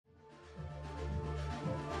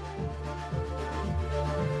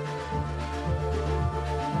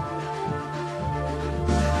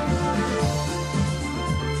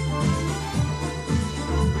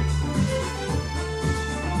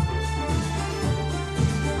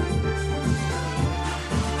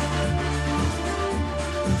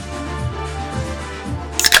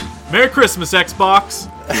Merry Christmas, Xbox.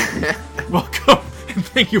 Welcome, and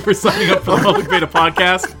thank you for signing up for the Public Beta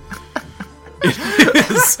Podcast. It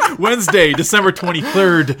is Wednesday, December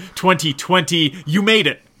 23rd, 2020. You made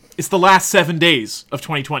it. It's the last 7 days of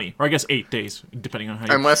 2020, or I guess 8 days, depending on how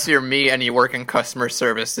you... Unless you're me and you work in customer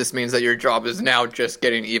service, this means that your job is now just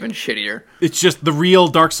getting even shittier. It's just the real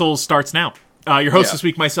Dark Souls starts now. Your host this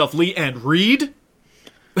week, myself, Lee, and Reed.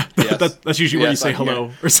 Yes. That's usually where you say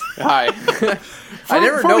hello. Hi. I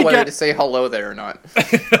never know whether to say hello there or not.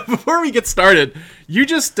 Before we get started, you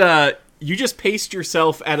just paced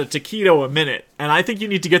yourself at a taquito a minute, and I think you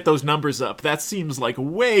need to get those numbers up. That seems like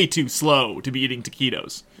way too slow to be eating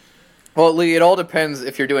taquitos. Well, Lee, it all depends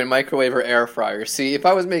if you're doing microwave or air fryer. See, if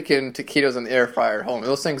I was making taquitos in the air fryer at home,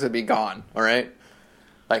 those things would be gone, all right?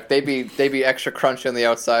 Like, they'd be extra crunchy on the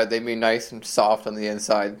outside, they'd be nice and soft on the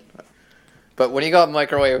inside. But when you got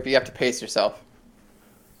microwave, you have to pace yourself.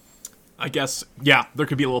 I guess, yeah, there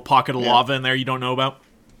could be a little pocket of lava in there you don't know about.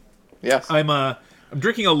 Yes. I'm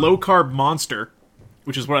drinking a low-carb Monster,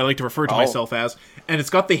 which is what I like to refer to myself as, and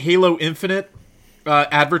it's got the Halo Infinite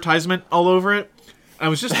advertisement all over it. I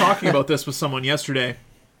was just talking about this with someone yesterday,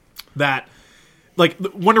 that, like,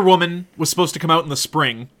 Wonder Woman was supposed to come out in the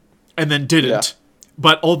spring, and then didn't,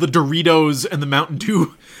 but all the Doritos and the Mountain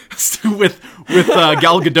Dew with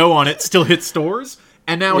Gal Gadot on it still hit stores.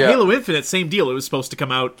 And now Halo Infinite, same deal. It was supposed to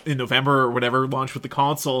come out in November or whatever, launch with the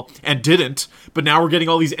console, and didn't. But now we're getting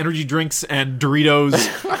all these energy drinks and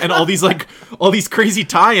Doritos and all these crazy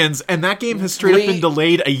tie-ins, and that game has straight up been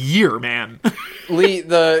delayed a year, man. Lee,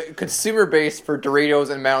 the consumer base for Doritos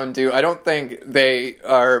and Mountain Dew, I don't think they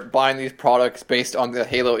are buying these products based on the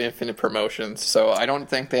Halo Infinite promotions, so I don't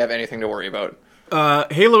think they have anything to worry about.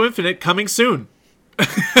 Halo Infinite coming soon.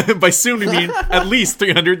 By soon, we mean at least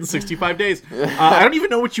 365 days. I don't even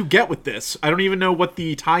know what you get with this. I don't even know what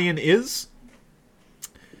the tie-in is.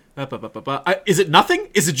 Is it nothing?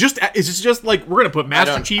 Is it just like we're gonna put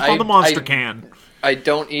Master Chief on the Monster can? I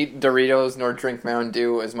don't eat Doritos nor drink Mountain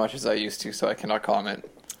Dew as much as I used to, so I cannot comment.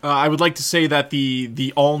 I would like to say that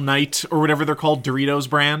the All Night or whatever they're called, Doritos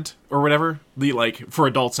brand or whatever, the like for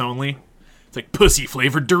adults only. It's like pussy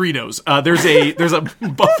flavored Doritos. There's a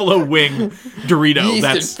buffalo wing Dorito.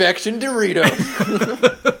 Yeast infection Doritos.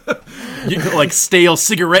 Like stale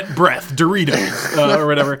cigarette breath Doritos or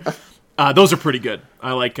whatever. Those are pretty good.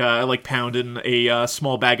 I like pounding a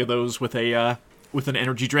small bag of those with an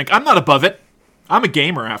energy drink. I'm not above it. I'm a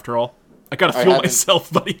gamer after all. I gotta fuel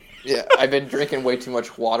myself, buddy. Yeah, I've been drinking way too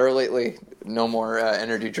much water lately. No more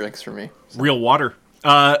energy drinks for me. So. Real water.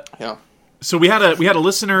 Yeah. So we had a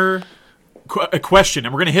listener. A question,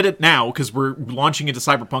 and we're going to hit it now because we're launching into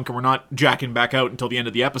Cyberpunk and we're not jacking back out until the end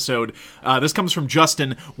of the episode. This comes from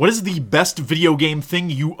Justin. What is the best video game thing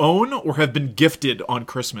you own or have been gifted on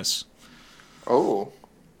Christmas? Oh.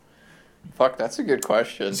 Fuck, that's a good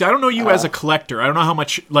question. See, I don't know you as a collector. I don't know how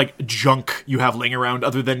much, like, junk you have laying around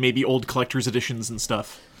other than maybe old collector's editions and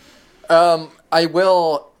stuff.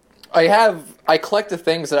 I collect the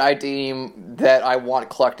things that I deem that I want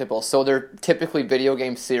collectible. So they're typically video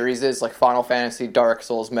game series like Final Fantasy, Dark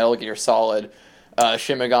Souls, Metal Gear Solid,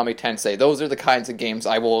 Shin Megami Tensei. Those are the kinds of games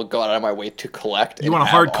I will go out of my way to collect. You want a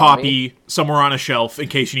hard copy somewhere on a shelf in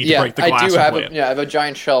case you need to break the glass and play it. Yeah, I have a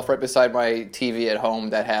giant shelf right beside my TV at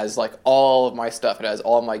home that has like all of my stuff. It has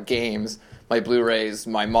all my games, my Blu-rays,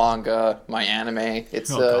 my manga, my anime.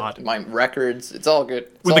 It's my records. It's all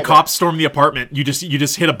good. When the cops storm the apartment, you just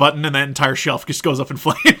hit a button and that entire shelf just goes up in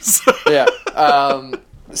flames. Yeah.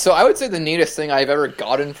 So I would say the neatest thing I've ever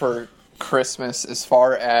gotten for Christmas as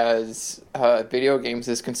far as video games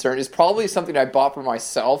is concerned is probably something I bought for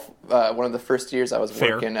myself one of the first years I was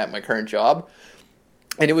working at my current job.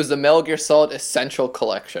 And it was the Metal Gear Solid Essential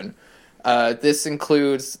Collection. This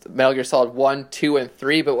includes Metal Gear Solid 1, 2, and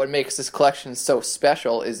 3, but what makes this collection so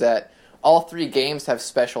special is that all three games have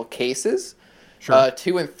special cases. Sure.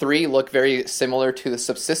 2 and 3 look very similar to the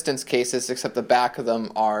Subsistence cases, except the back of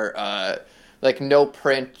them are like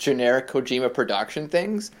no-print, generic Kojima production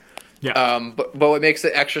things. Yeah. But what makes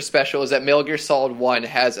it extra special is that Metal Gear Solid 1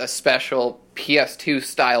 has a special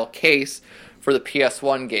PS2-style case for the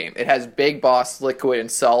PS1 game. It has Big Boss, Liquid,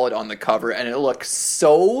 and Solid on the cover, and it looks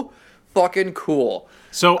so fucking cool.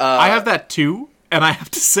 So I have that too, and I have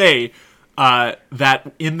to say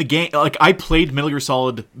that in the game, like I played Metal Gear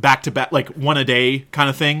Solid back to back, like one a day kind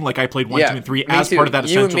of thing. Like I played 1, 2, and 3 as part of that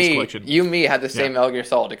Essentials collection. You and me had the same Metal Gear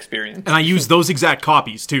Solid experience, and I used those exact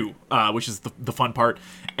copies too, which is the fun part.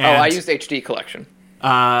 And, I used HD collection.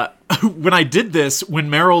 When I did this, when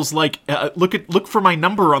Meryl's like, look for my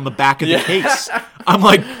number on the back of the case, I'm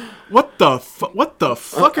like, What the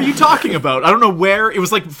fuck are you talking about? I don't know where. It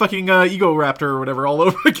was like fucking Ego Raptor or whatever all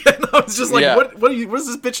over again. I was just like, what is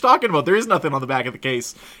this bitch talking about? There is nothing on the back of the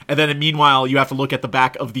case. And then meanwhile, you have to look at the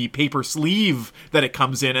back of the paper sleeve that it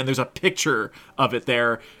comes in, and there's a picture of it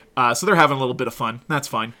there. So they're having a little bit of fun. That's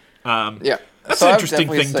fine. That's an interesting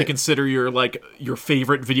thing to consider your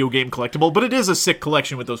favorite video game collectible, but it is a sick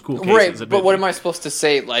collection with those cool cases. Right, but what am I supposed to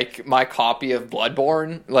say? Like, my copy of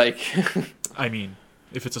Bloodborne? Like... I mean...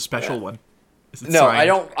 If it's a special one. No,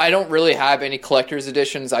 signed? I don't really have any collector's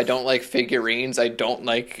editions. I don't like figurines. I don't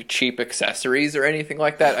like cheap accessories or anything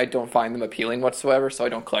like that. I don't find them appealing whatsoever, so I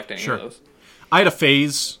don't collect any of those. I had a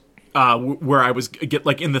phase where I was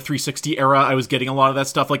in the 360 era, I was getting a lot of that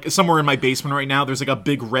stuff. Like somewhere in my basement right now, there's like a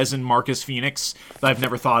big resin Marcus Phoenix that I've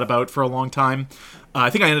never thought about for a long time. I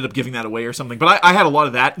think I ended up giving that away or something. But I had a lot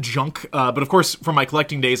of that junk. But of course, from my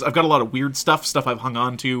collecting days, I've got a lot of weird stuff I've hung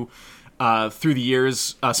on to. Through the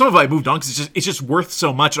years, some of it I moved on because it's just worth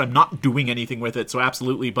so much, and I'm not doing anything with it. So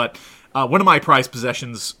absolutely, but one of my prized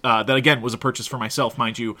possessions that again was a purchase for myself,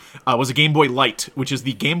 mind you, was a Game Boy Light, which is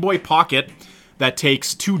the Game Boy Pocket that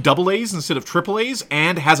takes 2 AA's instead of AAA's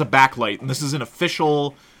and has a backlight. And this is an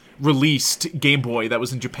official released Game Boy that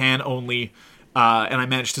was in Japan only. And I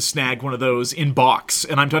managed to snag one of those in box.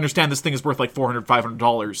 And I'm to understand this thing is worth like $400,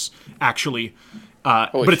 $500 actually.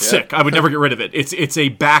 But it's sick. I would never get rid of it. It's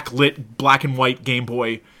a backlit black and white Game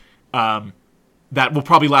Boy that will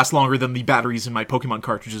probably last longer than the batteries in my Pokemon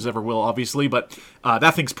cartridges ever will, obviously. But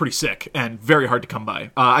that thing's pretty sick and very hard to come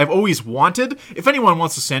by. I've always wanted, if anyone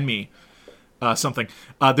wants to send me something,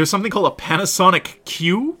 there's something called a Panasonic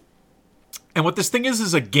Q. And what this thing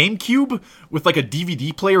is a GameCube with like a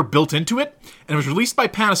DVD player built into it. And it was released by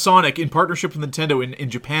Panasonic in partnership with Nintendo in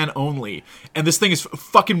Japan only. And this thing is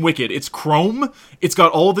fucking wicked. It's chrome. It's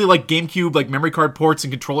got all the like GameCube like memory card ports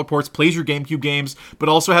and controller ports, plays your GameCube games, but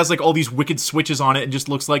also has like all these wicked switches on it and just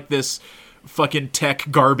looks like this fucking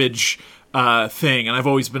tech garbage thing. And I've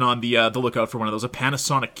always been on the lookout for one of those, a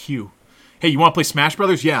Panasonic Q. Hey, you want to play Smash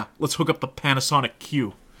Brothers? Yeah, let's hook up the Panasonic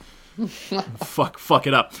Q. fuck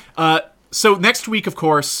it up. So next week, of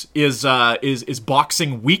course, is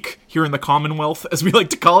Boxing Week here in the Commonwealth, as we like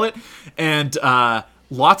to call it, and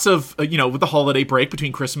lots of with the holiday break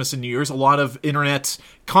between Christmas and New Year's, a lot of internet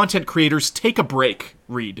content creators take a break.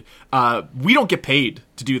 We don't get paid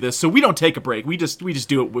to do this, so we don't take a break. We just do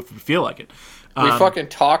it if we feel like it. We fucking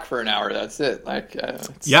talk for an hour. That's it. Like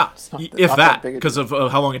it's if that because of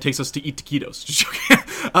how long it takes us to eat taquitos. Just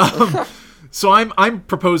joking. So I'm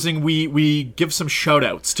proposing we give some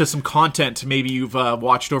shout-outs to some content maybe you've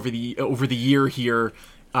watched over the year here.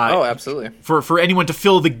 Absolutely. For anyone to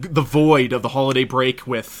fill the void of the holiday break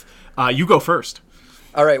with. You go first.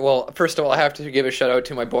 All right. Well, first of all, I have to give a shout-out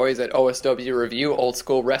to my boys at OSW Review, Old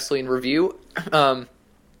School Wrestling Review.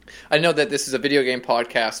 I know that this is a video game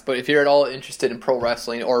podcast, but if you're at all interested in pro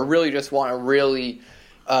wrestling or really just want a really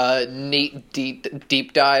neat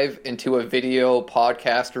deep dive into a video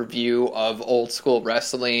podcast review of old school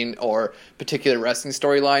wrestling or particular wrestling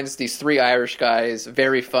storylines, these 3 Irish guys,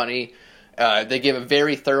 very funny. They give a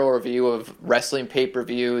very thorough review of wrestling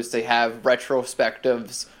pay-per-views. They have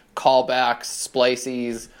retrospectives, callbacks,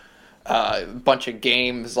 splices, a bunch of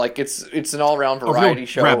games. Like it's an all-around variety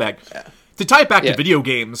show. Grab bag. To tie it back to video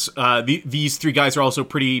games, these 3 guys are also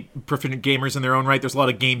pretty proficient gamers in their own right. There's a lot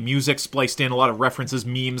of game music spliced in, a lot of references,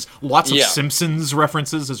 memes, lots of Simpsons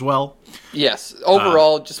references as well. Yes.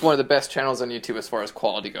 Overall, just one of the best channels on YouTube as far as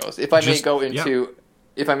quality goes. If I may go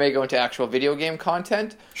into actual video game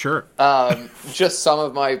content, sure. Just some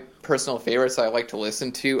of my personal favorites I like to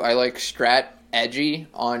listen to. I like Strat Edgy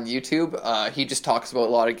on YouTube. He just talks about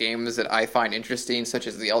a lot of games that I find interesting, such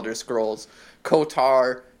as The Elder Scrolls,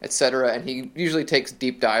 KOTOR, etc., and he usually takes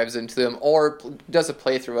deep dives into them or does a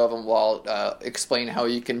playthrough of them while explaining how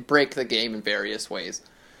you can break the game in various ways.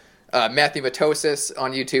 Matthew Matosis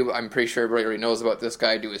on YouTube, I'm pretty sure everybody already knows about this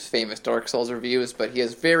guy, do his famous Dark Souls reviews, but he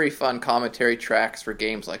has very fun commentary tracks for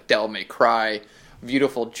games like Devil May Cry,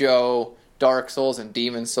 Beautiful Joe, Dark Souls, and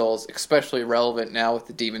Demon Souls, especially relevant now with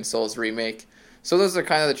the Demon Souls remake. So those are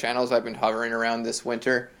kind of the channels I've been hovering around this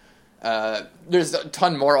winter. There's a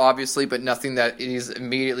ton more, obviously, but nothing that is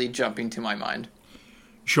immediately jumping to my mind.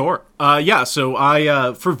 Sure. So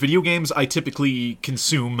I, for video games, I typically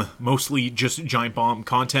consume mostly just Giant Bomb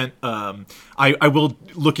content. I will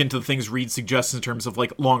look into the things Reed suggests in terms of,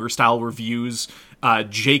 like, longer style reviews.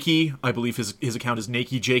 Jakey, I believe his account is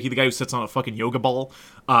Nakey Jakey, the guy who sits on a fucking yoga ball.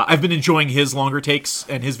 I've been enjoying his longer takes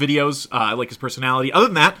and his videos. I like his personality. Other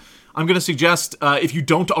than that, I'm going to suggest, if you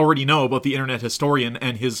don't already know about the Internet Historian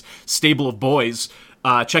and his stable of boys,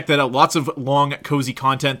 Check that out. Lots of long, cozy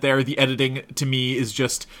content there. The editing, to me, is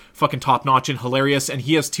just fucking top-notch and hilarious. And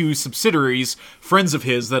he has 2 subsidiaries, friends of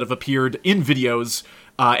his, that have appeared in videos,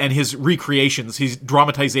 and his recreations, his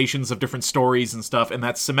dramatizations of different stories and stuff. And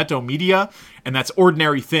that's Cemento Media, and that's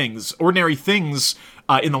Ordinary Things. Ordinary Things,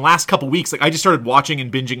 in the last couple weeks, like, I just started watching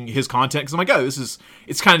and binging his content, because I'm like, oh,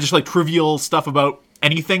 it's kind of just like trivial stuff about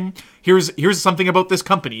anything. Here's something about this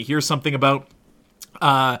company. Here's something about,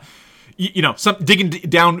 some digging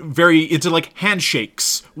down very into like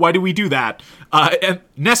handshakes. Why do we do that? And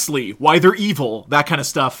Nestle, why they're evil. That kind of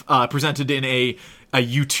stuff presented in a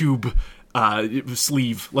YouTube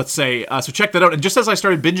sleeve, let's say. So check that out. And just as I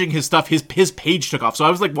started binging his stuff, his page took off. So I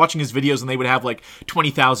was like watching his videos and they would have like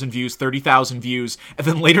 20,000 views, 30,000 views. And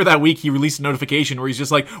then later that week he released a notification where he's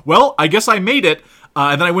just like, well, I guess I made it.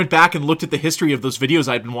 And then I went back and looked at the history of those videos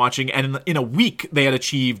I'd been watching, and in a week they had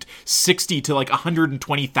achieved 60 to like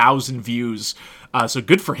 120,000 views. So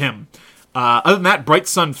good for him. Other than that, Bright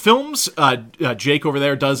Sun Films, Jake over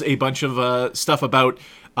there does a bunch of stuff about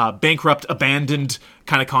bankrupt, abandoned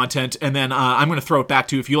kind of content. And then I'm going to throw it back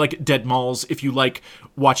to, if you like dead malls, if you like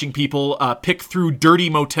watching people pick through dirty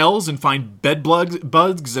motels and find bed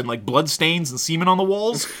bugs and like blood stains and semen on the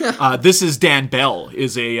walls, this is Dan Bell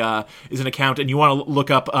is an account, and you want to look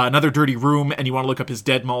up Another Dirty Room, and you want to look up his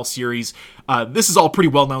Dead Mall series. This is all pretty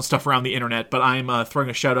well-known stuff around the internet, but I'm throwing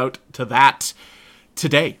a shout-out to that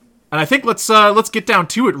today. And I think let's get down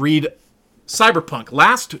to it, Reed. Cyberpunk.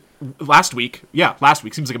 Last week,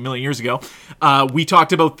 seems like a million years ago, we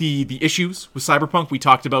talked about the issues with Cyberpunk. We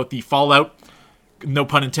talked about the fallout, no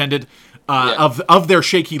pun intended, of their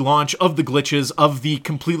shaky launch, of the glitches, of the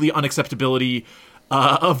completely unacceptability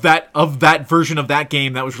of that version of that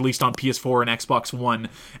game that was released on PS4 and Xbox One.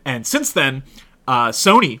 And since then,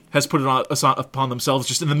 Sony has put it upon themselves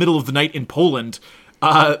just in the middle of the night in Poland.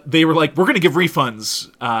 They were like, we're going to give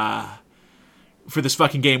refunds for this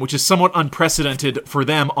fucking game, which is somewhat unprecedented for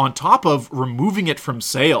them, on top of removing it from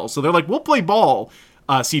sale. So they're like, we'll play ball,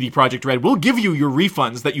 CD Projekt Red. We'll give you your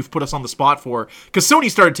refunds that you've put us on the spot for. Because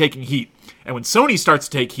Sony started taking heat. And when Sony starts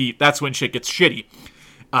to take heat, that's when shit gets shitty.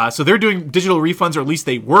 So they're doing digital refunds, or at least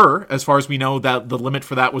they were, as far as we know. That the limit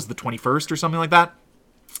for that was the 21st or something like that.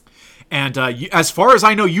 And as far as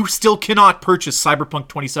I know, you still cannot purchase Cyberpunk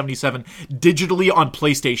 2077 digitally on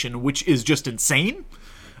PlayStation, which is just insane.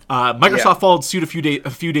 Microsoft followed suit a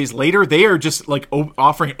few days later. They are just like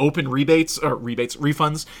offering open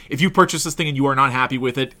refunds. If you purchase this thing and you are not happy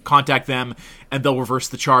with it, contact them and they'll reverse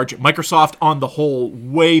the charge. Microsoft, on the whole,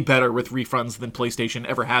 way better with refunds than PlayStation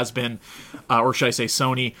ever has been, or should I say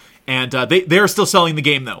Sony. And they are still selling the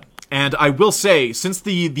game though. And I will say, since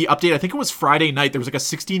the update, I think it was Friday night, there was like a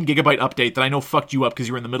 16 gigabyte update that I know fucked you up because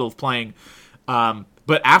you were in the middle of playing.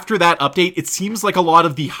 But after that update, it seems like a lot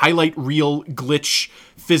of the highlight reel glitch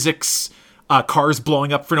physics, cars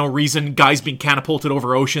blowing up for no reason, guys being catapulted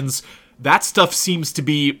over oceans, that stuff seems to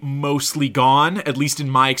be mostly gone, at least in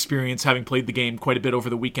my experience, having played the game quite a bit over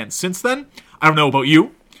the weekend since then. I don't know about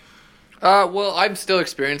you. Well, I'm still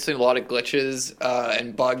experiencing a lot of glitches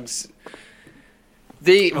and bugs.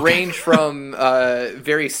 They range from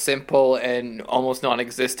very simple and almost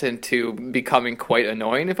non-existent to becoming quite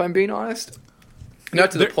annoying, if I'm being honest.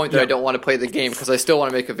 Not to the point that I don't want to play the game, because I still want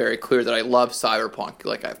to make it very clear that I love Cyberpunk.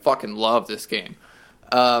 Like, I fucking love this game.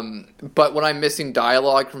 But when I'm missing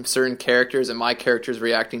dialogue from certain characters and my character's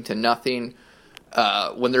reacting to nothing,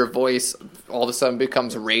 when their voice all of a sudden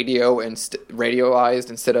becomes radioized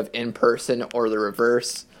instead of in person, or the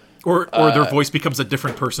reverse. Or their voice becomes a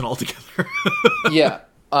different person altogether.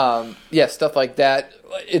 Stuff like that.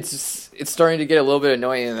 It's starting to get a little bit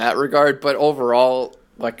annoying in that regard, but overall,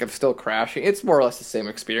 like, I'm still crashing. It's more or less the same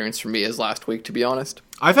experience for me as last week, to be honest.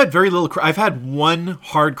 I've had very little. I've had one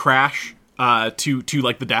hard crash to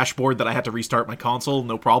like the dashboard that I had to restart my console,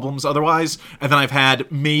 no problems otherwise. And then I've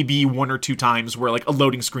had maybe 1 or 2 times where like a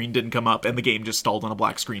loading screen didn't come up and the game just stalled on a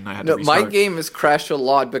black screen. And I had to restart. My game has crashed a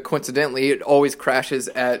lot, but coincidentally, it always crashes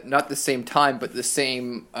at not the same time, but the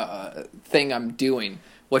same thing I'm doing,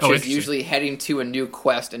 which is usually heading to a new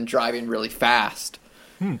quest and driving really fast.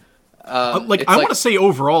 I want to say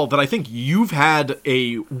overall that I think you've had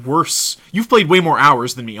a worse. You've played way more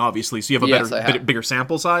hours than me, obviously, so you have a bigger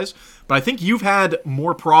sample size. But I think you've had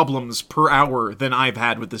more problems per hour than I've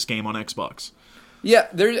had with this game on Xbox. Yeah,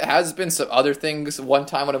 there has been some other things. One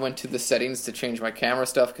time when I went to the settings to change my camera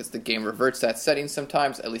stuff, because the game reverts that setting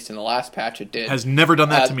sometimes, at least in the last patch it did. Has never done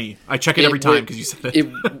that to me. I check it every time because you said it.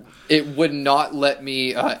 It would not let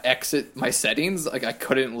me exit my settings. Like, I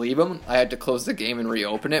couldn't leave them. I had to close the game and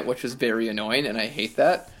reopen it, which was very annoying, and I hate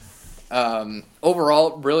that.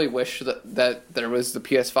 Overall, really wish that there was the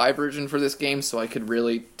PS5 version for this game so I could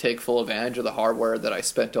really take full advantage of the hardware that I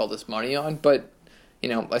spent all this money on. But,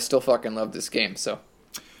 I still fucking love this game, so.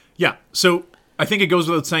 Yeah, so I think it goes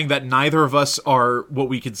without saying that neither of us are what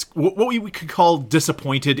we could call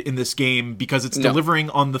disappointed in this game because it's delivering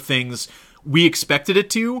on the things we expected it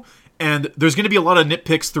to. And there's going to be a lot of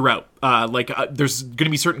nitpicks throughout. There's going to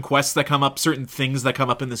be certain quests that come up, certain things that come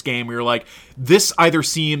up in this game where you're like, this either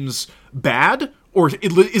seems bad or it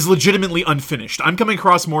is legitimately unfinished. I'm coming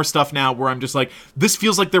across more stuff now where I'm just like, this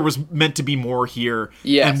feels like there was meant to be more here.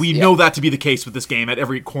 Yes, and we know that to be the case with this game. At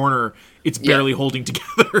every corner, it's barely holding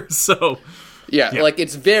together. So... Yeah, like,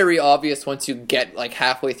 it's very obvious once you get, like,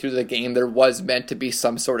 halfway through the game, there was meant to be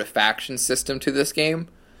some sort of faction system to this game.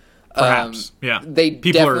 Perhaps, They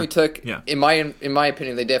definitely took, in my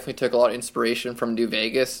opinion, they definitely took a lot of inspiration from New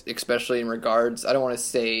Vegas, especially in regards, I don't want to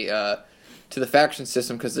say to the faction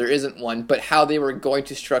system because there isn't one, but how they were going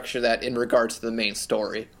to structure that in regards to the main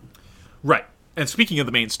story. Right. And speaking of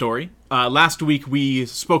the main story, last week we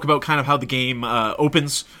spoke about kind of how the game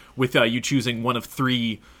opens with you choosing one of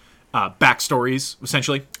three backstories,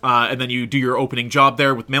 essentially. And then you do your opening job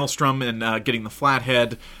there with Maelstrom and getting the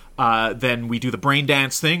Flathead. Then we do the brain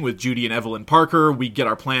dance thing with Judy and Evelyn Parker. We get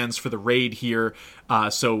our plans for the raid here.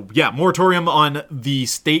 Moratorium on the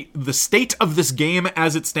state of this game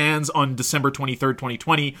as it stands on December 23rd,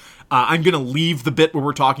 2020. I'm going to leave the bit where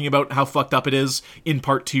we're talking about how fucked up it is in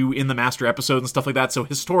part 2 in the master episode and stuff like that. So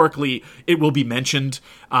historically, it will be mentioned.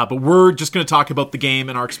 But we're just going to talk about the game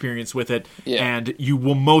and our experience with it. Yeah. And you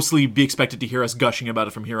will mostly be expected to hear us gushing about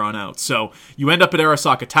it from here on out. So you end up at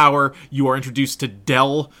Arasaka Tower. You are introduced to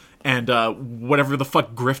Dell and whatever the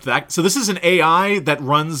fuck grift that... So this is an AI that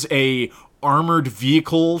runs a armored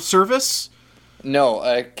vehicle service? No,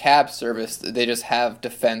 a cab service. They just have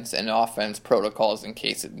defense and offense protocols in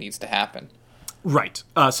case it needs to happen. Right.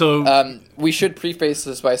 We should preface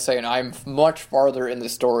this by saying I'm much farther in the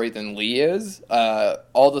story than Lee is.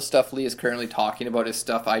 All the stuff Lee is currently talking about is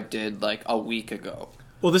stuff I did like a week ago.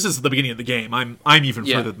 Well, this is the beginning of the game. I'm even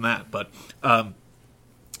further than that, but...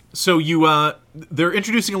 they're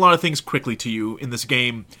introducing a lot of things quickly to you in this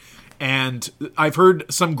game, and I've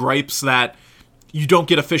heard some gripes that you don't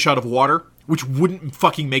get a fish out of water, which wouldn't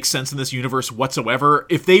fucking make sense in this universe whatsoever.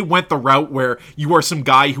 If they went the route where you are some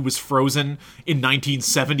guy who was frozen in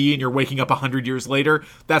 1970 and you're waking up 100 years later,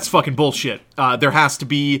 that's fucking bullshit. There has to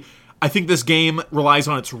be... I think this game relies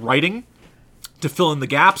on its writing to fill in the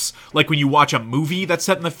gaps, like when you watch a movie that's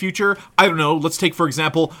set in the future. I don't know, let's take, for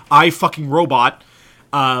example, I Fucking Robot.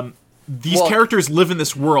 These characters live in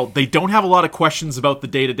this world. They don't have a lot of questions about the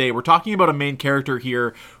day-to-day. We're talking about a main character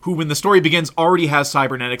here who, when the story begins, already has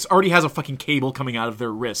cybernetics, already has a fucking cable coming out of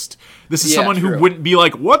their wrist. This is someone who wouldn't be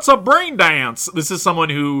like, what's a brain dance? This is someone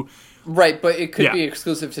who... Right, but it could be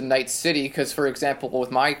exclusive to Night City, because, for example,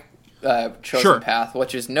 with my chosen path,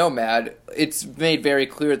 which is Nomad, it's made very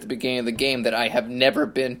clear at the beginning of the game that I have never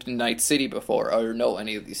been to Night City before, or know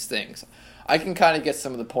any of these things. I can kind of get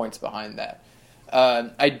some of the points behind that.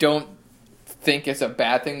 I don't think it's a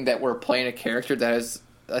bad thing that we're playing a character that has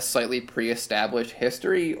a slightly pre-established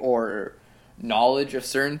history or knowledge of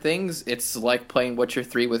certain things. It's like playing Witcher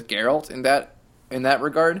 3 with Geralt in that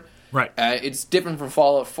regard. Right. It's different from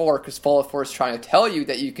Fallout 4 because Fallout 4 is trying to tell you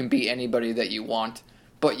that you can be anybody that you want,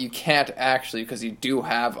 but you can't actually because you do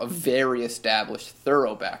have a very established,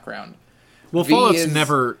 thorough background. Well, Fallout's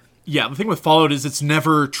never... Yeah, the thing with Fallout is it's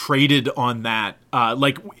never traded on that.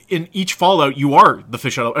 Like, in each Fallout, you are the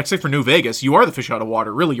fish out of... Except for New Vegas, you are the fish out of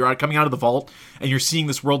water, really. You're coming out of the vault, and you're seeing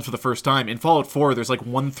this world for the first time. In Fallout 4, there's, like,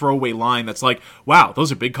 one throwaway line that's like, wow,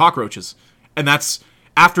 those are big cockroaches. And that's...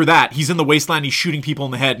 After that, he's in the wasteland, he's shooting people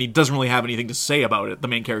in the head, and he doesn't really have anything to say about it, the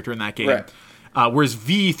main character in that game. Right. Whereas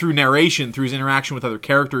V, through narration, through his interaction with other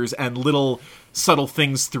characters, and little subtle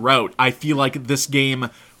things throughout, I feel like this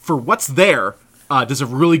game, for what's there... does a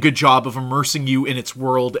really good job of immersing you in its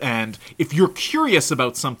world, and if you're curious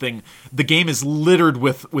about something, the game is littered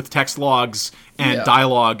with text logs and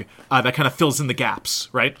dialogue that kind of fills in the gaps,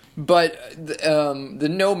 right? But the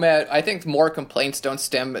Nomad, I think more complaints don't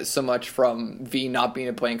stem so much from V not being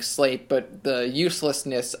a blank slate, but the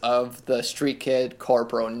uselessness of the Street Kid,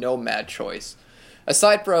 Corporal, Nomad choice.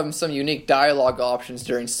 Aside from some unique dialogue options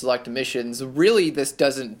during select missions, really this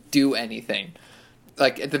doesn't do anything.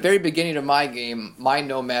 Like, at the very beginning of my game, my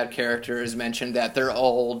Nomad character has mentioned that their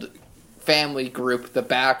old family group, the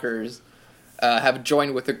Backers, have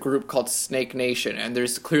joined with a group called Snake Nation, and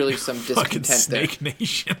there's clearly some discontent there. Snake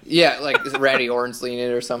Nation. Yeah, like Randy Orton's leading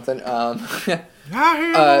it or something. But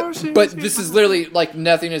this is literally like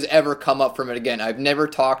nothing has ever come up from it again. I've never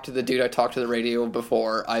talked to the dude I talked to the radio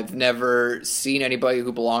before. I've never seen anybody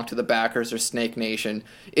who belonged to the backers or Snake Nation.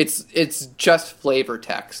 It's just flavor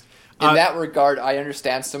text. In that regard, I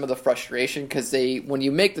understand some of the frustration because when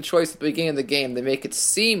you make the choice at the beginning of the game, they make it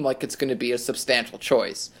seem like it's going to be a substantial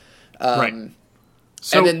choice. Right.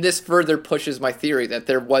 So, and then this further pushes my theory that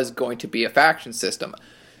there was going to be a faction system.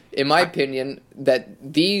 In my opinion,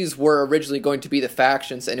 that these were originally going to be the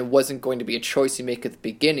factions, and it wasn't going to be a choice you make at the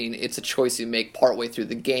beginning. It's a choice you make partway through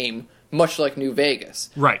the game, much like New Vegas.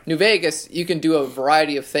 Right. New Vegas, you can do a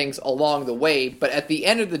variety of things along the way, but at the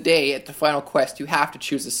end of the day, at the final quest, you have to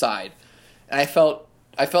choose a side. And I felt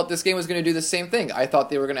this game was going to do the same thing. I thought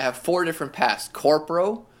they were going to have 4 different paths: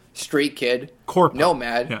 Corporo, Street Kid,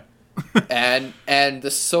 Nomad, yeah. and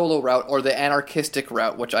the solo route, or the anarchistic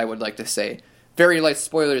route, which I would like to say. Very light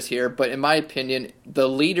spoilers here, but in my opinion, the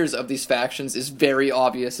leaders of these factions is very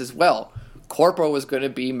obvious as well. Corpo was going to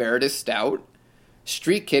be Meredith Stout,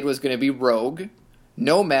 Street Kid was going to be Rogue,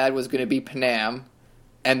 Nomad was going to be Panam,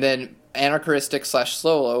 and then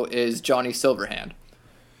anarchistic/solo is Johnny Silverhand.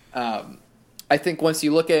 I think once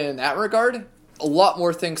you look at it in that regard, a lot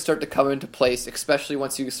more things start to come into place, especially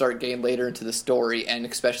once you start getting later into the story, and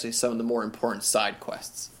especially some of the more important side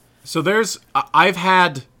quests. So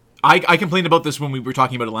I complained about this when we were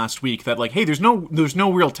talking about it last week, that like, hey, there's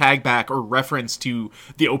no real tag back or reference to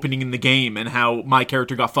the opening in the game and how my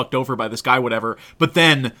character got fucked over by this guy, whatever. But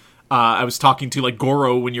then I was talking to like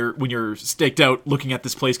Goro when you're staked out looking at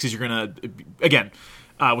this place because you're gonna again.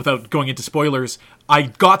 Without going into spoilers, I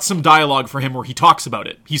got some dialogue for him where he talks about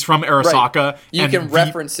it. He's from Arasaka. Right. You can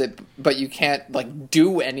reference it, but you can't like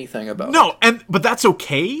do anything about it. No, but that's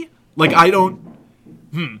okay. Like I don't.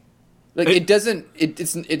 Like it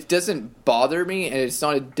doesn't bother me, and it's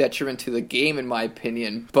not a detriment to the game in my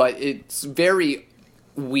opinion. But it's very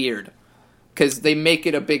weird because they make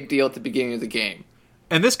it a big deal at the beginning of the game.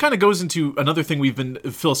 And this kind of goes into another thing we've been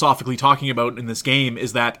philosophically talking about in this game,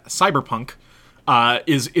 is that Cyberpunk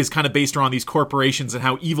is kind of based around these corporations and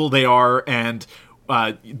how evil they are, and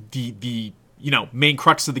the main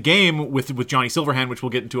crux of the game with Johnny Silverhand, which we'll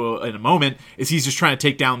get into in a moment, is he's just trying to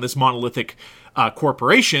take down this monolithic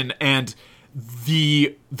corporation, and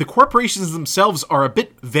the corporations themselves are a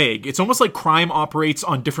bit vague. It's almost like crime operates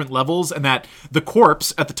on different levels, and that the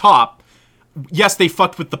corps at the top, yes, they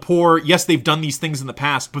fucked with the poor, yes, they've done these things in the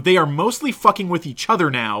past, but they are mostly fucking with each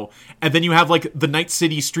other now. And then you have like the Night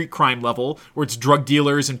City street crime level, where it's drug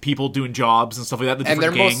dealers and people doing jobs and stuff like that. And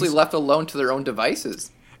they're gangs. Mostly left alone to their own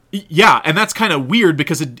devices. Yeah, and that's kind of weird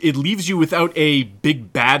because it leaves you without a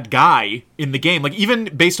big bad guy in the game. Like,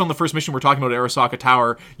 even based on the first mission we're talking about, Arasaka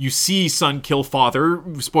Tower, you see son kill father.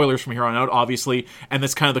 Spoilers from here on out, obviously. And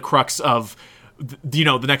that's kind of the crux of, the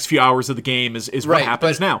next few hours of the game is what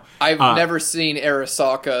happens now. I've never seen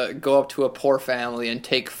Arasaka go up to a poor family and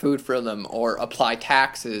take food from them, or apply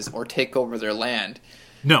taxes, or take over their land.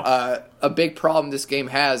 No. A big problem this game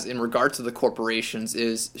has in regards to the corporations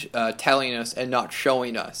is telling us and not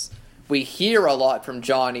showing us. We hear a lot from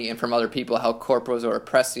Johnny and from other people how corpos are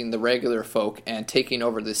oppressing the regular folk and taking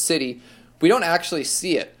over the city. We don't actually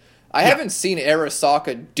see it. I haven't seen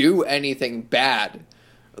Arasaka do anything bad.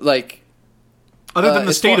 Like, other than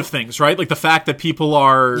the state of things, right? Like the fact that people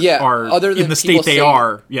are other than in the state they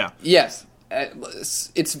are. Yeah. Yes.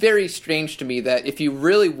 It's very strange to me that if you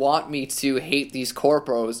really want me to hate these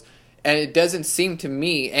corpos, and it doesn't seem to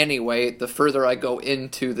me anyway, the further I go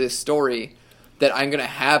into this story, that I'm going to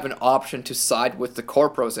have an option to side with the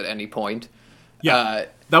corpos at any point. Yeah.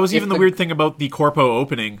 That was even the weird thing about the Corpo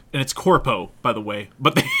opening, and it's Corpo, by the way.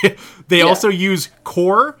 But they also use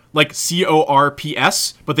core, like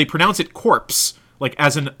CORPS, but they pronounce it corpse, like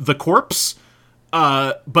as in the corpse.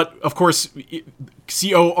 But of course,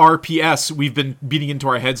 CORPS, we've been beating into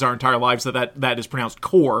our heads our entire lives that is pronounced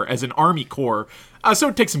core, as in Army Corps. So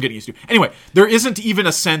it takes some getting used to. Anyway, there isn't even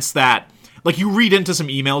a sense that, like, you read into some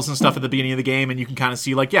emails and stuff at the beginning of the game, and you can kind of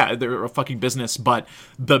see, like, yeah, they're a fucking business, but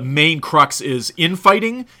the main crux is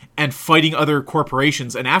infighting and fighting other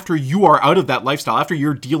corporations. And after you are out of that lifestyle, after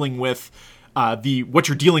you're dealing with what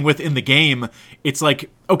you're dealing with in the game, it's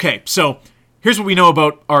like, okay, so here's what we know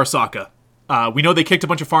about Arasaka. We know they kicked a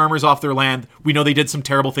bunch of farmers off their land. We know they did some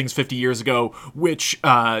terrible things 50 years ago, which,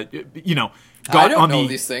 got on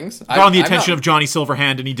the attention of Johnny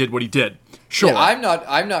Silverhand, and he did what he did. Sure. Yeah,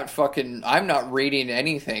 I'm not reading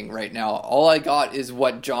anything right now. All I got is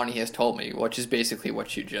what Johnny has told me, which is basically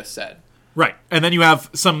what you just said. Right. And then you have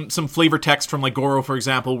some flavor text from like Goro, for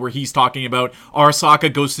example, where he's talking about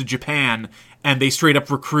Arasaka goes to Japan and they straight up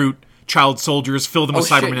recruit child soldiers, fill them with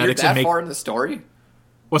cybernetics, you're that far in the story?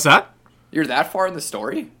 What's that? You're that far in the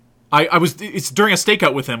story? It's during a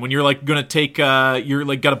stakeout with him when you're like gonna take you're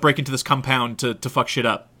like gotta break into this compound to fuck shit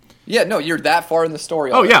up. Yeah, no, you're that far in the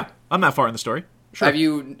story already. Oh yeah, I'm that far in the story. Sure. Have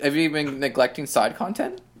you been neglecting side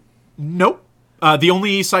content? Nope. The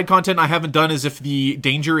only side content I haven't done is if the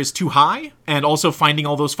danger is too high, and also finding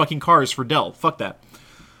all those fucking cars for Dell. Fuck that.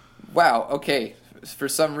 Wow, okay. For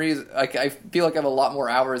some reason, I feel like I have a lot more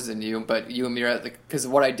hours than you, but you and me are at because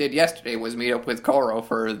what I did yesterday was meet up with Goro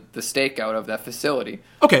for the stakeout of that facility.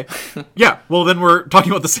 Okay. Yeah, well then we're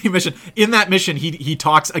talking about the same mission. In that mission, he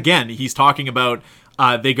talks, again, he's talking about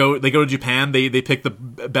they go to Japan, they pick the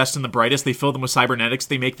best and the brightest, they fill them with cybernetics,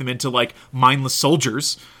 they make them into like mindless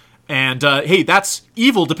soldiers. And, hey, that's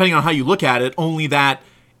evil depending on how you look at it, only that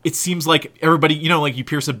it seems like everybody, you know, like you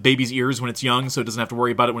pierce a baby's ears when it's young so it doesn't have to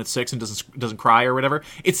worry about it when it's 6 and doesn't cry or whatever.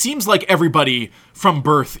 It seems like everybody from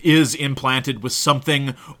birth is implanted with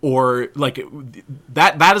something, or like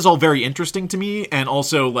that is all very interesting to me. And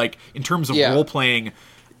also like in terms of role-playing,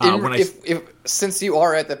 since you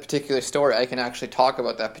are at that particular story, I can actually talk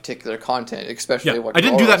about that particular content, especially what I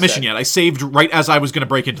didn't do that mission yet. I saved right as I was going to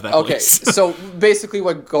break into that place. So basically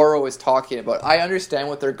what Goro is talking about, I understand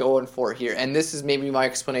what they're going for here, and this is maybe my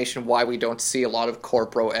explanation why we don't see a lot of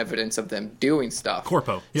Corpo evidence of them doing stuff.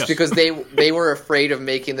 Corpo, yes. It's because they were afraid of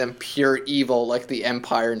making them pure evil like the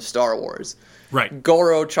Empire in Star Wars. Right.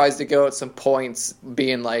 Goro tries to go at some points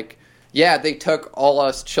being like, yeah, they took all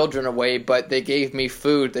us children away, but they gave me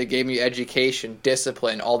food, they gave me education,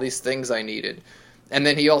 discipline, all these things I needed. And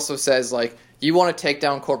then he also says, like, you want to take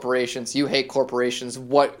down corporations, you hate corporations,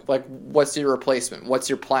 what's your replacement? What's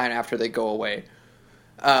your plan after they go away?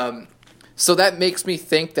 So that makes me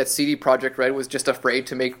think that CD Projekt Red was just afraid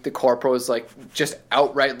to make the corpos, like, just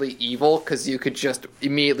outrightly evil, because you could just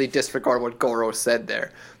immediately disregard what Goro said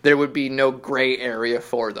there. There would be no gray area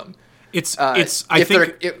for them. If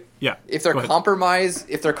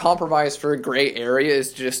they're compromised for a gray area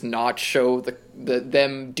is just not show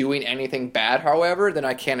them doing anything bad, however, then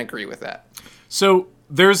I can't agree with that. So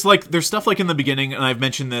there's stuff like in the beginning, and I've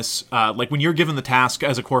mentioned this, like when you're given the task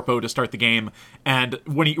as a corpo to start the game, and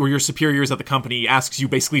when your superiors at the company asks you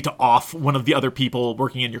basically to off one of the other people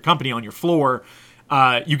working in your company on your floor.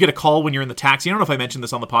 You get a call when you're in the taxi. I don't know if I mentioned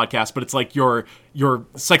this on the podcast, but it's like your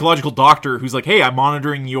psychological doctor who's like, "Hey, I'm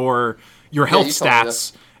monitoring your health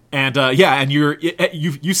stats." And and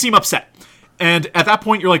you seem upset. And at that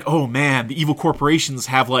point, you're like, oh man, the evil corporations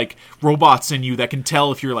have like robots in you that can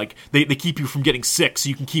tell if you're like, they keep you from getting sick so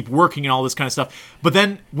you can keep working and all this kind of stuff. But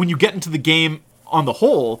then when you get into the game on the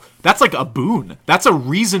whole, that's like a boon. That's a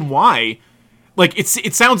reason why. Like, it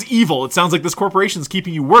sounds evil. It sounds like this corporation's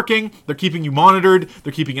keeping you working, they're keeping you monitored,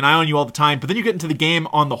 they're keeping an eye on you all the time. But then you get into the game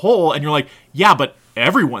on the whole, and you're like, yeah, but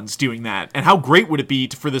everyone's doing that. And how great would it be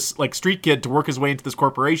for this, like, street kid to work his way into this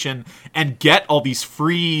corporation and get all these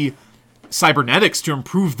free cybernetics to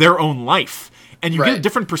improve their own life? And you get a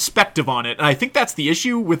different perspective on it. And I think that's the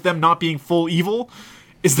issue with them not being full evil,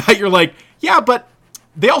 is that you're like, yeah, but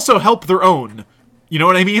they also help their own. You know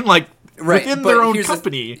what I mean? Like, within their own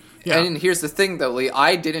company. Yeah. And here's the thing, though, Lee.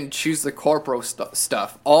 I didn't choose the Corpo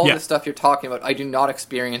stuff. All the stuff you're talking about, I do not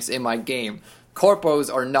experience in my game.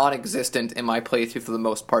 Corpos are non-existent in my playthrough for the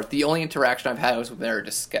most part. The only interaction I've had was with their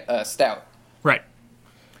Stout. Right.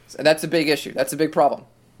 And that's a big issue. That's a big problem.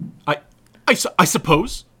 I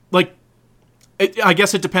suppose. Like, I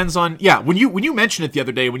guess it depends on... Yeah, when you mentioned it the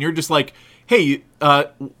other day, when you're just like, hey,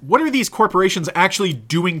 what are these corporations actually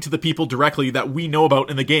doing to the people directly that we know about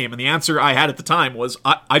in the game? And the answer I had at the time was,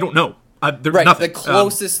 I don't know. There's nothing. The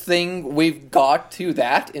closest thing we've got to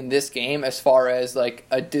that in this game, as far as like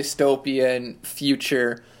a dystopian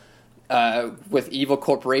future with evil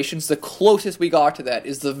corporations, the closest we got to that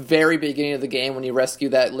is the very beginning of the game when you rescue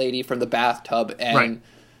that lady from the bathtub, and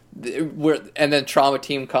and then Trauma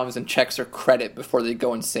Team comes and checks her credit before they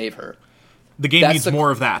go and save her. The game needs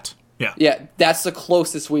more of that. Yeah, that's the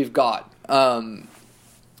closest we've got.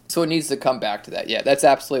 So it needs to come back to that. Yeah, that's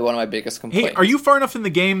absolutely one of my biggest complaints. Hey, are you far enough in the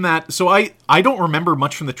game that... So I don't remember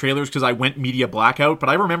much from the trailers because I went media blackout, but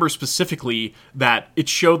I remember specifically that it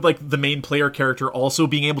showed like the main player character also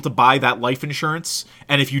being able to buy that life insurance,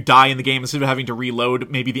 and if you die in the game, instead of having to reload,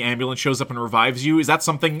 maybe the ambulance shows up and revives you. Is that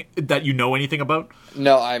something that you know anything about?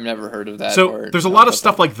 No, I've never heard of that. So there's a lot of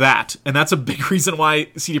stuff like that, and that's a big reason why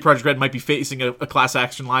CD Projekt Red might be facing a class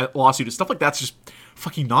action lawsuit. Stuff like that's just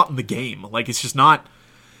fucking not in the game. Like, it's just not...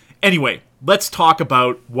 Anyway, let's talk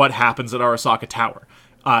about what happens at Arasaka Tower.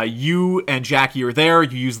 You and Jackie are there.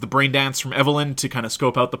 You use the brain dance from Evelyn to kind of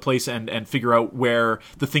scope out the place and figure out where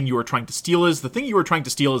the thing you are trying to steal is. The thing you are trying to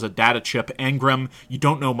steal is a data chip, Engram. You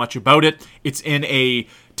don't know much about it. It's in a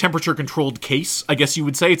temperature-controlled case, I guess you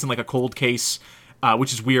would say. It's in like a cold case,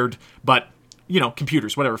 which is weird, but,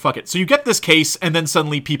 computers, whatever, fuck it. So you get this case, and then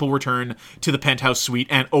suddenly people return to the penthouse suite,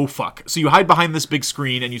 and oh fuck. So you hide behind this big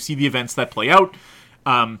screen, and you see the events that play out.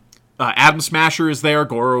 Atom Smasher is there,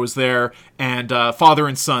 Goro is there, and father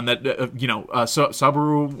and son that,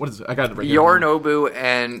 Saburo, what is it? I got it right here. Yorinobu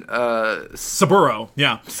and Saburo,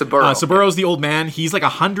 yeah. Saburo's the old man. He's like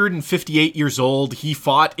 158 years old. He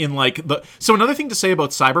fought in So another thing to say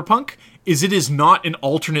about Cyberpunk is it is not an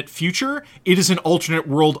alternate future. It is an alternate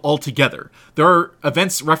world altogether. There are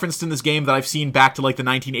events referenced in this game that I've seen back to like the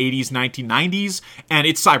 1980s, 1990s, and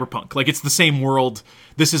it's Cyberpunk. Like, it's the same world.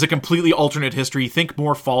 This is a completely alternate history. Think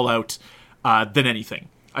more Fallout than anything,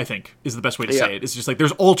 I think, is the best way to say it. It's just like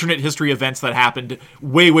there's alternate history events that happened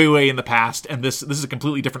way, way, way in the past, and this is a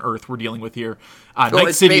completely different Earth we're dealing with here.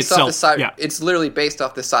 Night City itself, it's literally based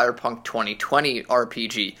off the Cyberpunk 2020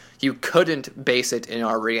 RPG. You couldn't base it in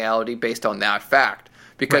our reality based on that fact,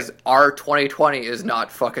 because our 2020 is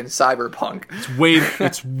not fucking Cyberpunk.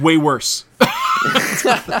 It's way worse.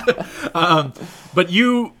 But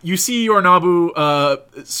you see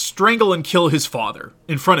Yorinobu strangle and kill his father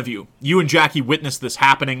in front of you. You and Jackie witness this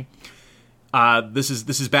happening. This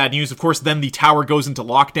is bad news. Of course, then the tower goes into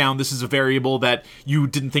lockdown. This is a variable that you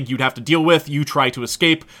didn't think you'd have to deal with. You try to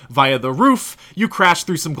escape via the roof. You crash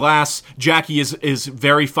through some glass. Jackie is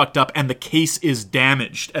very fucked up, and the case is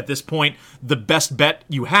damaged. At this point, the best bet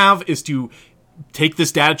you have is to take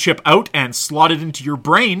this data chip out and slot it into your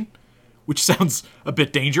brain, which sounds a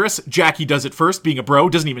bit dangerous. Jackie does it first, being a bro,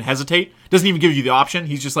 doesn't even hesitate, doesn't even give you the option.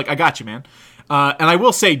 He's just like, I got you, man. And I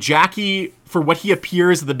will say, Jackie, for what he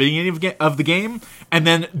appears at the beginning of the game, and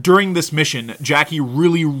then during this mission, Jackie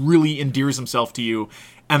really, really endears himself to you.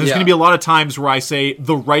 And there's going to be a lot of times where I say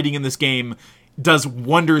the writing in this game does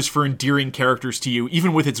wonders for endearing characters to you,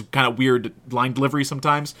 even with its kind of weird line delivery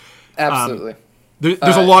sometimes. Absolutely.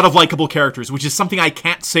 There's a lot of likable characters, which is something I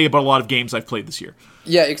can't say about a lot of games I've played this year.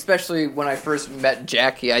 Yeah, especially when I first met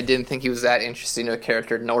Jackie, I didn't think he was that interesting a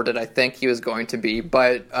character, nor did I think he was going to be.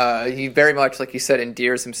 But he very much, like you said,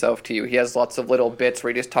 endears himself to you. He has lots of little bits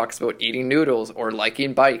where he just talks about eating noodles or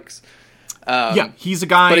liking bikes. He's a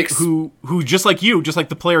guy who just like you, just like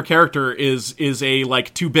the player character, is a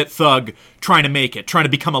like 2-bit thug trying to make it, trying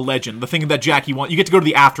to become a legend. The thing that Jackie wants, you get to go to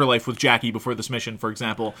the afterlife with Jackie before this mission, for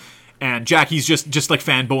example. And Jackie's just like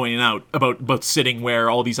fanboying out about sitting where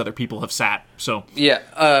all these other people have sat. So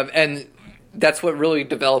and that's what really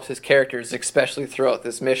develops his characters, especially throughout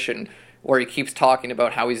this mission, where he keeps talking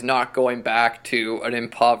about how he's not going back to an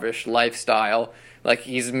impoverished lifestyle. Like,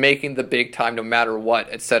 he's making the big time no matter what,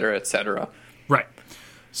 etc., etc. Right.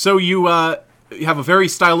 So you have a very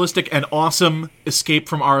stylistic and awesome escape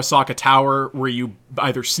from Arasaka Tower, where you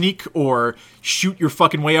either sneak or shoot your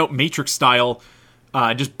fucking way out Matrix style.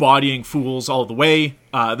 Just bodying fools all the way.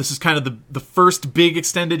 This is kind of the first big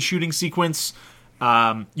extended shooting sequence.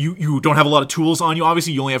 You don't have a lot of tools on you.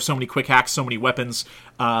 Obviously, you only have so many quick hacks, so many weapons.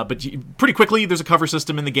 But pretty quickly, there's a cover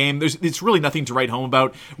system in the game. It's really nothing to write home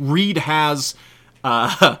about. Reed has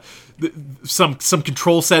some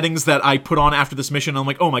control settings that I put on after this mission. I'm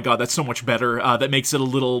like, oh my god, that's so much better. That makes it a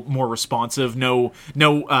little more responsive. No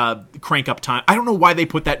crank up time. I don't know why they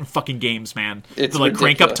put that in fucking games, man. It's like ridiculous.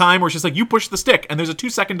 Crank up time, where it's just like you push the stick and there's a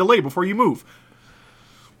 2-second delay before you move.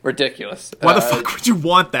 Ridiculous. Why the fuck would you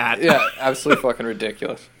want that? Yeah, absolutely fucking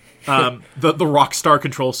ridiculous. The Rockstar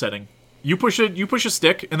control setting. You push a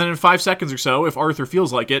stick, and then in 5 seconds or so, if Arthur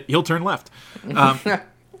feels like it, he'll turn left.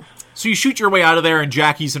 So you shoot your way out of there, and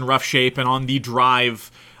Jackie's in rough shape, and on the drive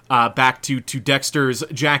back to Dexter's,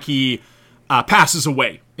 Jackie passes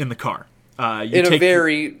away in the car. In a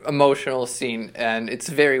very emotional scene, and it's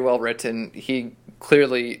very well written. He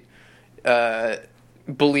clearly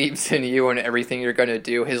believes in you and everything you're going to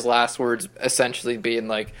do. His last words essentially being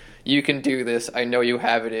like, you can do this, I know you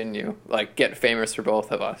have it in you. Like, get famous for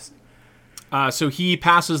both of us. So he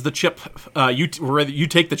passes the chip. You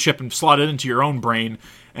take the chip and slot it into your own brain,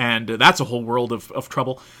 and that's a whole world of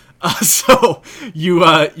trouble. So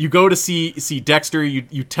you go to see Dexter.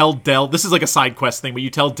 You tell Del. This is like a side quest thing, but you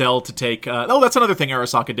tell Del to take. That's another thing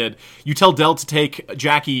Arasaka did. You tell Del to take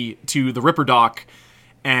Jackie to the Ripper Dock,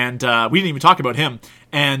 and we didn't even talk about him.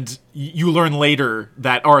 And you learn later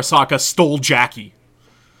that Arasaka stole Jackie.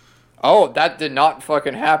 Oh, that did not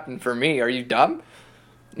fucking happen for me. Are you dumb?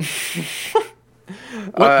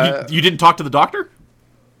 What? You didn't talk to the doctor?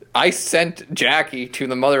 I sent Jackie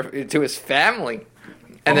to his family.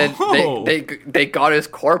 And then Oh. they got his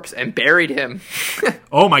corpse and buried him.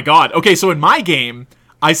 Oh my god. Okay, so in my game,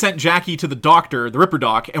 I sent Jackie to the doctor, the Ripper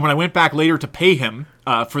Doc, and when I went back later to pay him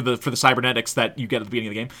for the cybernetics that you get at the beginning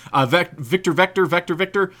of the game,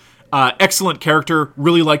 Victor, excellent character,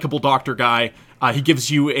 really likable doctor guy. He gives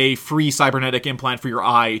you a free cybernetic implant for your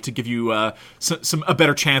eye to give you a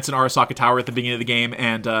better chance in Arasaka Tower at the beginning of the game,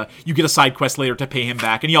 and you get a side quest later to pay him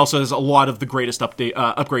back. And he also has a lot of the greatest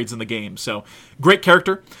upgrades in the game. So, great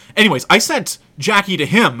character. Anyways, I sent Jackie to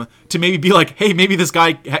him to maybe be like, hey, maybe this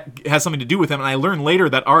guy has something to do with him. And I learned later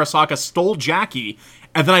that Arasaka stole Jackie.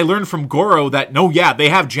 And then I learned from Goro that, no, yeah, they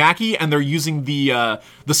have Jackie, and they're using the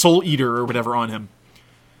Soul Eater or whatever on him.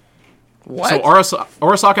 What? So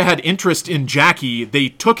Arasaka had interest in Jackie. They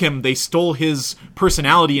took him. They stole his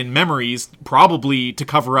personality and memories, probably to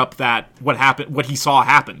cover up what he saw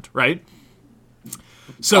happened, right?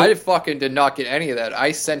 So I fucking did not get any of that.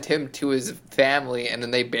 I sent him to his family, and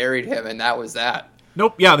then they buried him, and that was that.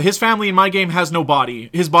 Nope. Yeah, his family in my game has no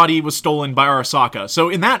body. His body was stolen by Arasaka. So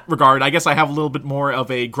in that regard, I guess I have a little bit more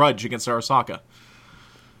of a grudge against Arasaka.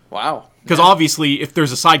 Wow. Because obviously, if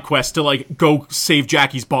there's a side quest to, like, go save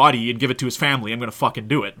Jackie's body and give it to his family, I'm going to fucking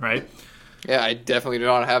do it, right? Yeah, I definitely do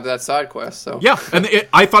not have that side quest, so... Yeah, and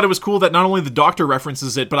I thought it was cool that not only the doctor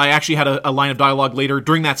references it, but I actually had a line of dialogue later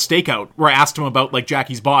during that stakeout where I asked him about, like,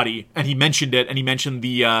 Jackie's body, and he mentioned it, and he mentioned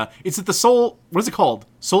the, is it the Soul... What is it called?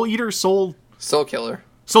 Soul Eater? Soul Killer.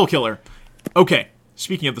 Soul Killer. Okay,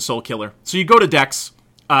 speaking of the Soul Killer. So you go to Dex.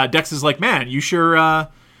 Dex is like, man, you sure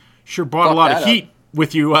brought a lot of heat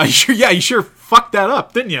with you. You sure fucked that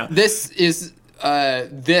up, didn't you? This is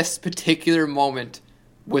this particular moment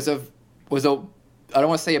was a I don't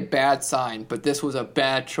want to say a bad sign, but this was a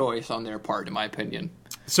bad choice on their part, in my opinion.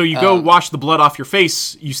 So you go wash the blood off your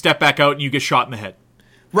face, you step back out, and you get shot in the head.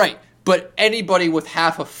 Right, but anybody with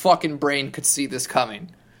half a fucking brain could see this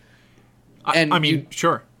coming. And I mean,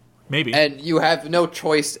 sure, maybe. And you have no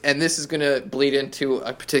choice, and this is going to bleed into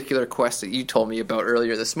a particular quest that you told me about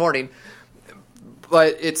earlier this morning.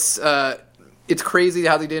 But it's crazy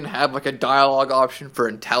how they didn't have like a dialogue option for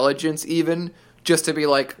intelligence, even just to be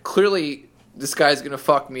like, clearly this guy's gonna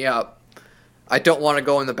fuck me up. I don't want to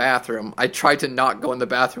go in the bathroom. I tried to not go in the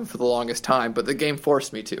bathroom for the longest time, but the game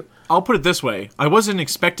forced me to. I'll put it this way: I wasn't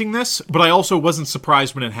expecting this, but I also wasn't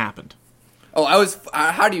surprised when it happened. Oh, I was.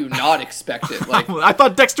 How do you not expect it? Like, I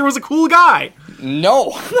thought Dexter was a cool guy.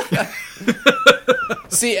 No.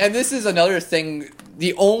 See, and this is another thing.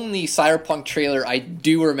 The only Cyberpunk trailer I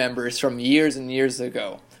do remember is from years and years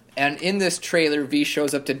ago. And in this trailer, V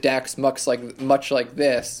shows up to Dex much like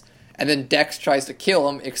this, and then Dex tries to kill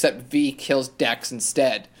him, except V kills Dex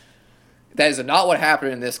instead. That is not what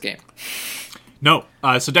happened in this game. No.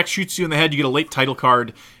 So Dex shoots you in the head, you get a late title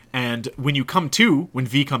card, and when V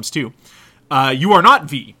comes to, you are not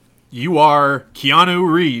V. You are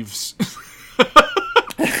Keanu Reeves.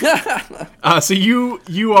 So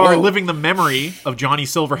you are living the memory of Johnny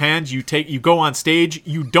Silverhand. You go on stage.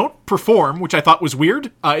 You don't perform, which I thought was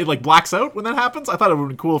weird. It like blacks out when that happens. I thought it would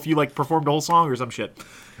be cool if you like performed a whole song or some shit.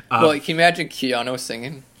 Well, can you imagine Keanu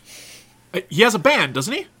singing? He has a band,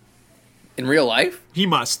 doesn't he? In real life? He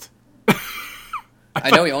must. I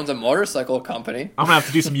know he owns a motorcycle company. I'm gonna have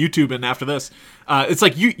to do some YouTubing after this. It's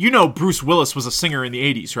like you know Bruce Willis was a singer in the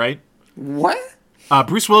 80s, right? What?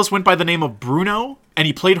 Bruce Willis went by the name of Bruno, and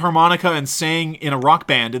he played harmonica and sang in a rock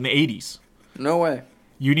band in the 80s. No way.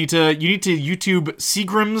 You need to YouTube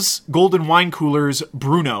Seagram's Golden Wine Coolers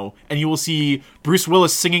Bruno, and you will see Bruce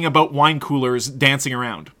Willis singing about wine coolers dancing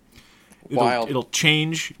around. It'll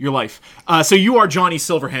change your life. So you are Johnny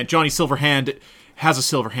Silverhand. Johnny Silverhand has a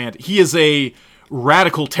silver hand. He is a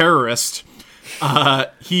radical terrorist.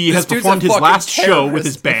 He has performed his last show with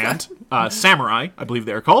his band, Samurai, I believe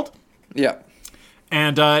they're called. Yeah.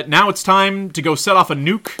 And now it's time to go set off a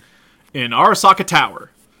nuke in Arasaka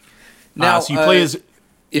Tower. Now, so you play as...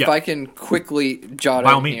 If I can quickly jot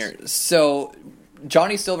in here. So,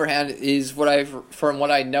 Johnny Silverhand is from what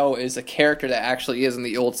I know, is a character that actually is in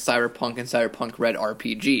the old Cyberpunk and Cyberpunk Red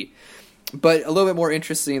RPG. But a little bit more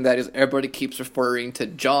interesting that is everybody keeps referring to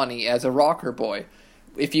Johnny as a rocker boy.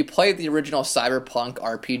 If you played the original Cyberpunk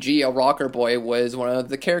RPG, a rocker boy was one of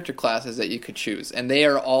the character classes that you could choose. And they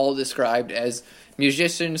are all described as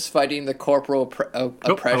musicians fighting the corporal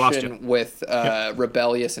oppression with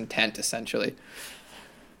rebellious intent, essentially.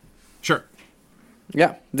 Sure.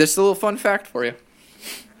 Yeah, this is a little fun fact for you.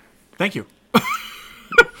 Thank you.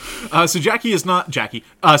 So Jackie is not Jackie.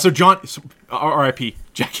 So John, R.I.P.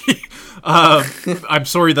 Jackie. I'm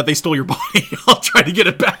sorry that they stole your body. I'll try to get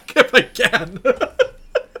it back if I can.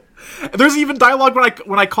 There's even dialogue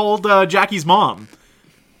when I called Jackie's mom,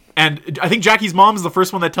 And I think Jackie's mom is the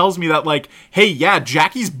first one that tells me that, like, hey, yeah,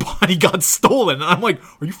 Jackie's body got stolen. And I'm like,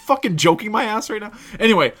 are you fucking joking my ass right now?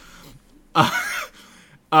 Anyway,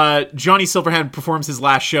 Johnny Silverhand performs his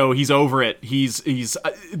last show. He's over it. He's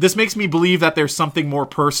this makes me believe that there's something more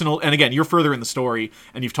personal. And again, you're further in the story,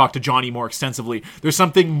 and you've talked to Johnny more extensively. There's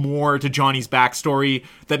something more to Johnny's backstory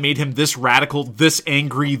that made him this radical, this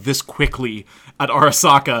angry, this quickly at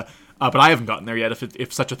Arasaka. But I haven't gotten there yet,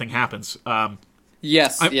 if such a thing happens.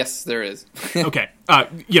 Yes, there is. Okay.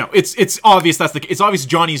 It's obvious it's obvious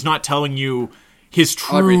Johnny's not telling you his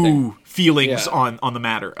true feelings on the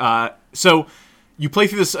matter. So you play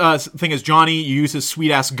through this thing as Johnny. You use his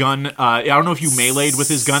sweet ass gun. I don't know if you meleeed with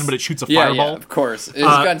his gun, but it shoots a fireball. Yeah, of course. His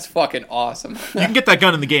gun's fucking awesome. You can get that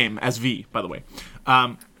gun in the game as V, by the way.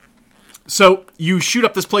 So you shoot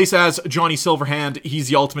up this place as Johnny Silverhand. He's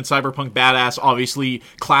the ultimate cyberpunk badass. Obviously,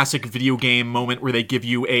 classic video game moment where they give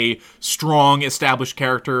you a strong established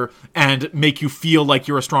character and make you feel like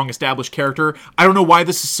you're a strong established character. I don't know why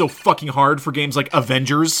this is so fucking hard for games like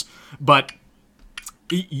Avengers, but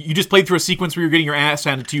you just played through a sequence where you're getting your ass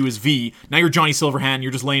handed to you as V. Now you're Johnny Silverhand.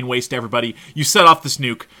 You're just laying waste to everybody. You set off this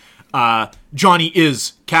nuke. Johnny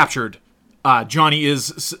is captured. Johnny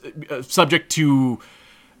is subject to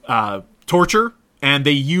torture, and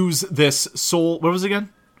they use this soul... What was it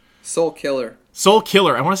again? Soul Killer. Soul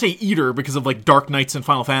Killer. I want to say Eater because of, like, Dark Knights and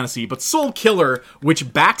Final Fantasy, but Soul Killer,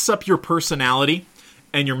 which backs up your personality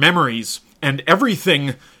and your memories and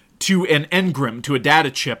everything to an engram, to a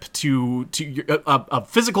data chip, to a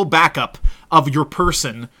physical backup of your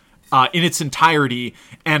person in its entirety,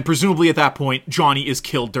 and presumably at that point, Johnny is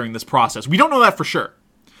killed during this process. We don't know that for sure.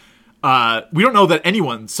 We don't know that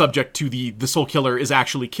anyone subject to the Soul Killer is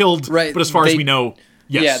actually killed, right? But as far as we know,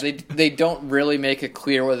 yes. Yeah, they don't really make it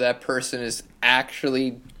clear whether that person is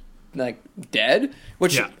actually, like, dead.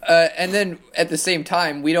 Which, and then at the same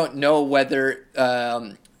time, we don't know whether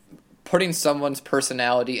putting someone's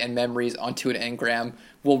personality and memories onto an engram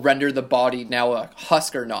will render the body now a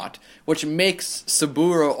husk or not, which makes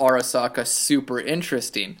Saburo Arasaka super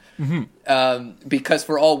interesting. Mm-hmm. Because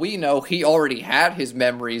for all we know, he already had his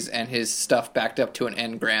memories and his stuff backed up to an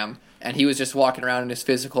engram, and he was just walking around in his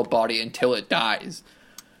physical body until it dies.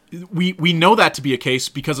 We know that to be a case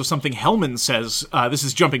because of something Hellman says. This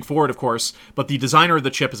is jumping forward, of course, but the designer of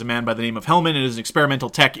the chip is a man by the name of Hellman. It is an experimental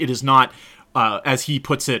tech. It is not, as he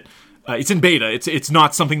puts it, it's in beta. It's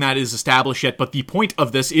not something that is established yet, but the point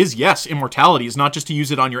of this is, yes, immortality is not just to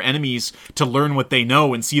use it on your enemies to learn what they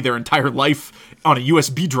know and see their entire life on a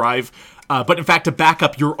USB drive, but in fact to back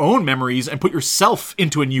up your own memories and put yourself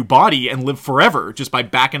into a new body and live forever just by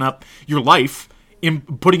backing up your life,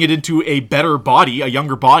 putting it into a better body, a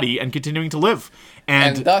younger body, and continuing to live.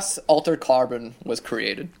 And thus, Altered Carbon was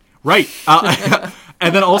created. Right.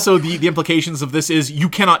 And then also the implications of this is you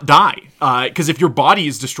cannot die. Because if your body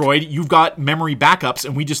is destroyed, you've got memory backups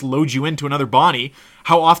and we just load you into another body.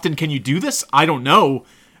 How often can you do this? I don't know.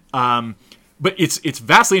 But it's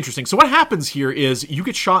vastly interesting. So what happens here is you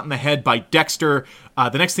get shot in the head by Dexter.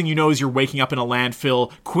 The next thing you know is you're waking up in a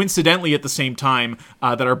landfill. Coincidentally at the same time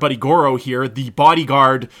that our buddy Goro here, the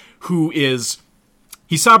bodyguard who is...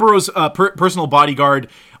 He's Saburo's personal bodyguard.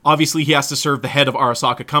 Obviously, he has to serve the head of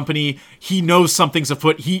Arasaka Company. He knows something's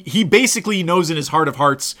afoot. He basically knows in his heart of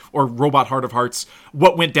hearts, or robot heart of hearts,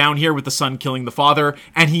 what went down here with the son killing the father,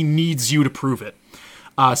 and he needs you to prove it.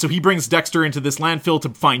 So he brings Dexter into this landfill to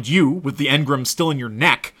find you, with the engram still in your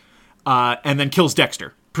neck, and then kills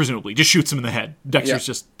Dexter, presumably. Just shoots him in the head. Dexter's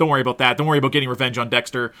just, don't worry about that. Don't worry about getting revenge on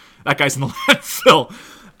Dexter. That guy's in the landfill.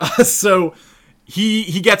 So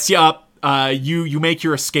he gets you up. You make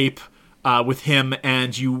your escape with him,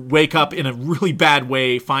 and you wake up in a really bad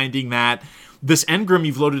way, finding that this engram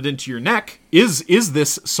you've loaded into your neck is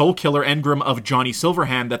this Soul Killer engram of Johnny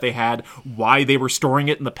Silverhand that they had. Why they were storing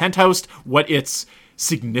it in the penthouse, what its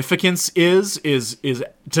significance is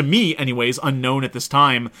to me anyways unknown at this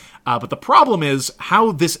time, but the problem is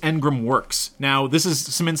how this engram works. Now this is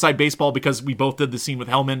some inside baseball because we both did the scene with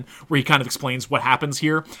Hellman where he kind of explains what happens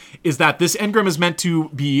here, is that this engram is meant to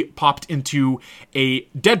be popped into a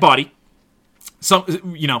dead body. Some,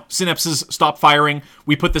 synapses stop firing,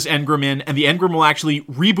 we put this engram in, and the engram will actually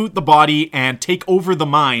reboot the body and take over the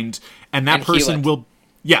mind, and that person will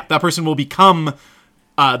become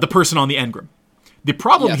the person on the engram. The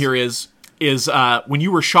problem here is when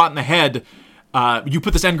you were shot in the head, you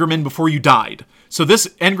put this engram in before you died. So this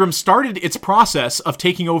engram started its process of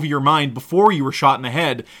taking over your mind before you were shot in the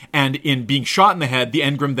head, and in being shot in the head, the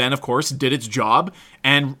engram then, of course, did its job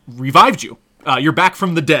and revived you. You're back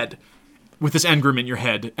from the dead with this engram in your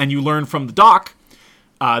head, and you learn from the doc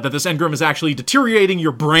that this engram is actually deteriorating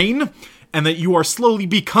your brain and that you are slowly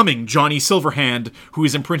becoming Johnny Silverhand, who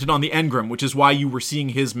is imprinted on the engram, which is why you were seeing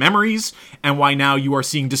his memories, and why now you are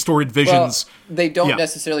seeing distorted visions. Well, they don't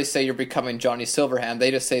necessarily say you're becoming Johnny Silverhand.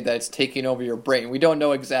 They just say that it's taking over your brain. We don't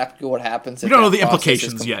know exactly what happens. We don't know the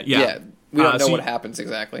implications yet. Yeah, we don't know what happens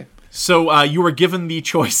exactly. So you were given the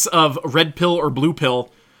choice of red pill or blue pill.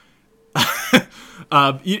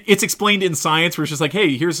 It's explained in science where it's just like,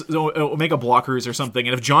 hey, here's omega blockers or something,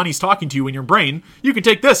 and if Johnny's talking to you in your brain, you can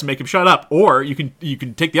take this and make him shut up, or you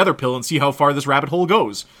can take the other pill and see how far this rabbit hole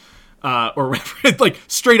goes, or like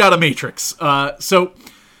straight out of Matrix. So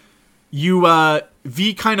you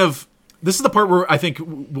V kind of, this is the part where I think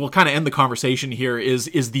we'll kind of end the conversation here,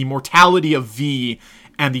 is the mortality of V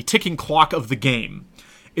and the ticking clock of the game.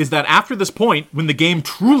 Is that after this point, when the game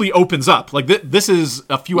truly opens up, like this is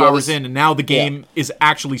a few hours in, and now the game is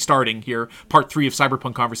actually starting here. Part 3 of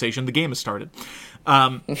Cyberpunk Conversation, the game has started.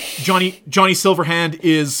 Johnny Silverhand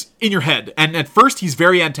is in your head, and at first he's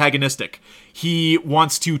very antagonistic. He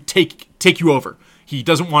wants to take you over. He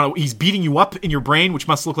doesn't want to. He's beating you up in your brain, which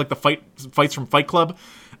must look like the fights from Fight Club.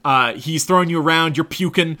 He's throwing you around, you're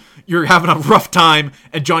puking, you're having a rough time,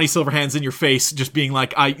 and Johnny Silverhand's in your face, just being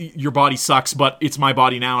like, your body sucks, but it's my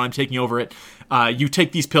body now, and I'm taking over it. You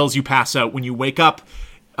take these pills, you pass out. When you wake up,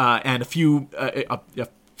 and a few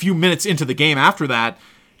minutes into the game after that,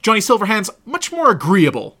 Johnny Silverhand's much more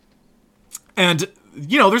agreeable. And,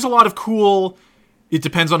 there's a lot of cool... It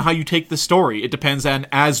depends on how you take the story. It depends on,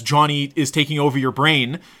 as Johnny is taking over your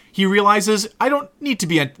brain, he realizes, I don't need to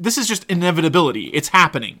be... This is just inevitability. It's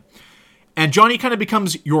happening. And Johnny kind of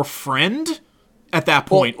becomes your friend at that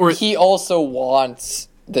point. Well, he also wants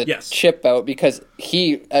the chip out because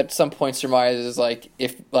he, at some point, surmises,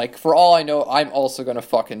 for all I know, I'm also going to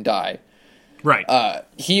fucking die. Right.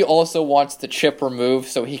 He also wants the chip removed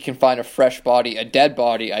so he can find a fresh body, a dead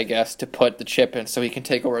body, I guess, to put the chip in so he can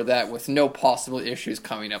take over that with no possible issues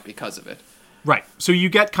coming up because of it. Right. So you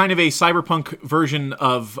get kind of a cyberpunk version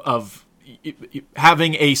of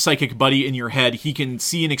having a psychic buddy in your head. He can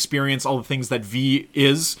see and experience all the things that V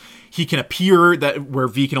is. He can appear where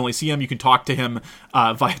V can only see him. You can talk to him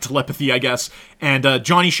via telepathy, I guess. And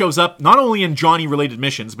Johnny shows up not only in Johnny-related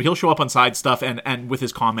missions, but he'll show up on side stuff and with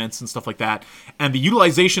his comments and stuff like that. And the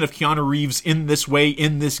utilization of Keanu Reeves in this way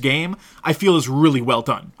in this game, I feel is really well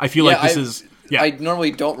done. I feel like this is... Yeah. I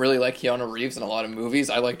normally don't really like Keanu Reeves in a lot of movies.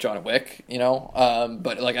 I like John Wick,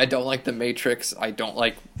 but I don't like The Matrix. I don't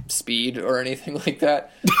like Speed or anything like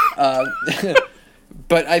that.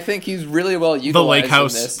 But I think he's really well utilized. The Lake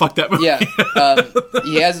House. In this. Fuck that movie.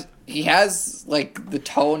 Yeah, he has the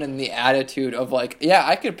tone and the attitude of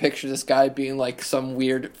I could picture this guy being some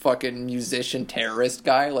weird fucking musician terrorist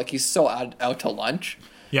guy. He's so out to lunch.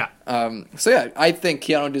 Yeah. I think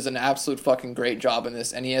Keanu does an absolute fucking great job in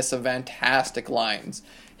this, and he has some fantastic lines.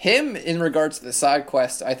 Him, in regards to the side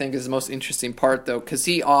quests, I think is the most interesting part, though, because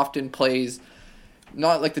he often plays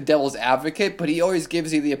not like the devil's advocate, but he always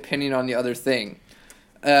gives you the opinion on the other thing.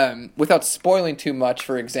 Without spoiling too much,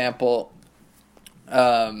 for example,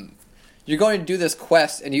 you're going to do this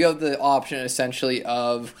quest, and you have the option, essentially,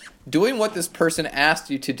 of doing what this person asked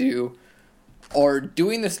you to do, or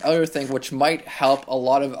doing this other thing which might help a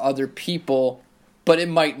lot of other people, but it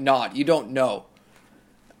might not. You don't know.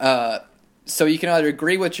 So you can either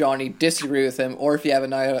agree with Johnny, disagree with him, or if you have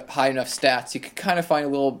high enough stats, you can kind of find a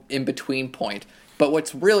little in-between point. But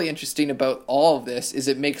what's really interesting about all of this is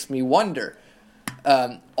it makes me wonder,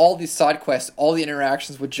 all these side quests, all the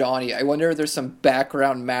interactions with Johnny, I wonder if there's some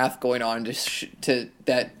background math going on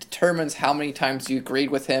that determines how many times you agreed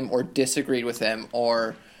with him or disagreed with him,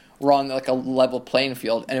 or we're on a level playing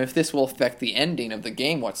field, and if this will affect the ending of the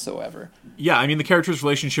game whatsoever. Yeah, I mean, the character's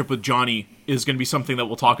relationship with Johnny is going to be something that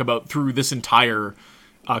we'll talk about through this entire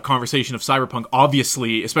conversation of Cyberpunk,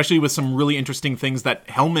 obviously, especially with some really interesting things that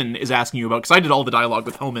Hellman is asking you about, because I did all the dialogue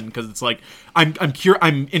with Hellman, because it's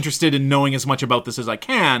I'm interested in knowing as much about this as I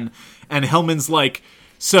can, and Hellman's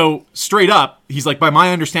so straight up, he's by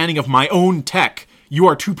my understanding of my own tech, you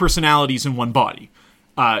are two personalities in one body.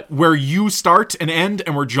 Where you start and end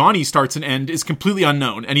and where Johnny starts and end is completely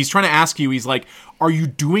unknown. And he's trying to ask you, he's are you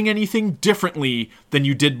doing anything differently than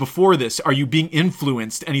you did before this? Are you being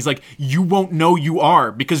influenced? And he's you won't know you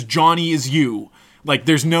are, because Johnny is you.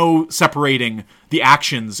 There's no separating the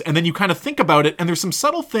actions. And then you kind of think about it, and there's some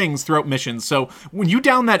subtle things throughout missions. So when you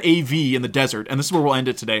down that AV in the desert, and this is where we'll end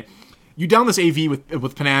it today, you down this AV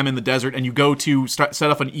with Panam in the desert, and you go to set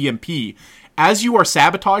up an EMP. As you are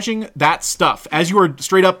sabotaging that stuff, as you are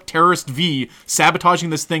straight up terrorist V sabotaging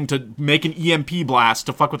this thing to make an EMP blast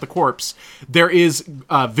to fuck with the corpse, there is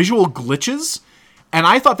visual glitches, and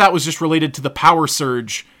I thought that was just related to the power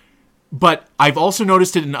surge but I've also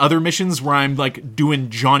noticed it in other missions where I'm like doing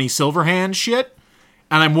Johnny Silverhand shit.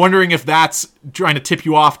 And I'm wondering if that's trying to tip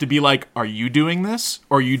you off to be like, are you doing this?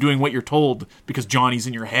 Or are you doing what you're told because Johnny's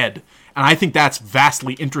in your head? And I think that's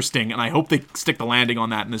vastly interesting, and I hope they stick the landing on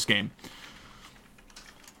that in this game.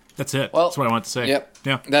 That's it. Well, that's what I want to say. Yep.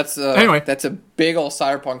 Yeah. Anyway, that's a big old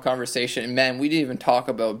Cyberpunk conversation. And man, we didn't even talk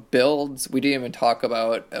about builds. We didn't even talk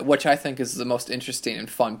about, which I think is the most interesting and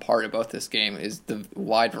fun part about this game, is the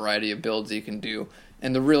wide variety of builds you can do.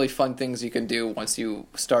 And the really fun things you can do once you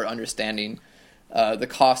start understanding the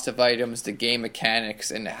cost of items, the game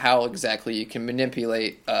mechanics, and how exactly you can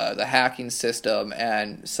manipulate the hacking system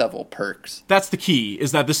and several perks. That's the key,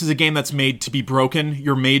 is that this is a game that's made to be broken.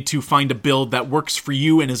 You're made to find a build that works for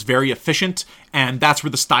you and is very efficient, and that's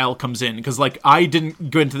where the style comes in. Because, like, I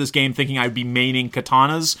didn't go into this game thinking I'd be maining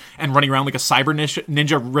katanas and running around like a cyber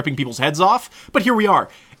ninja ripping people's heads off, but here we are.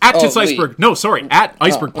 At Tits Iceberg. No, sorry. At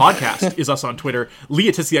Iceberg Podcast is us on Twitter. Lee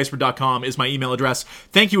at titstheiceberg.com is my email address.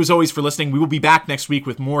 Thank you as always for listening. We will be back next week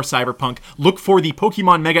with more Cyberpunk. Look for the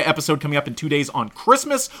Pokemon Mega episode coming up in 2 days on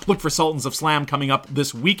Christmas. Look for Sultans of Slam coming up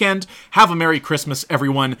this weekend. Have a Merry Christmas,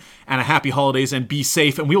 everyone, and a Happy Holidays, and be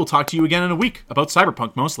safe. And we will talk to you again in a week about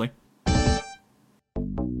Cyberpunk, mostly.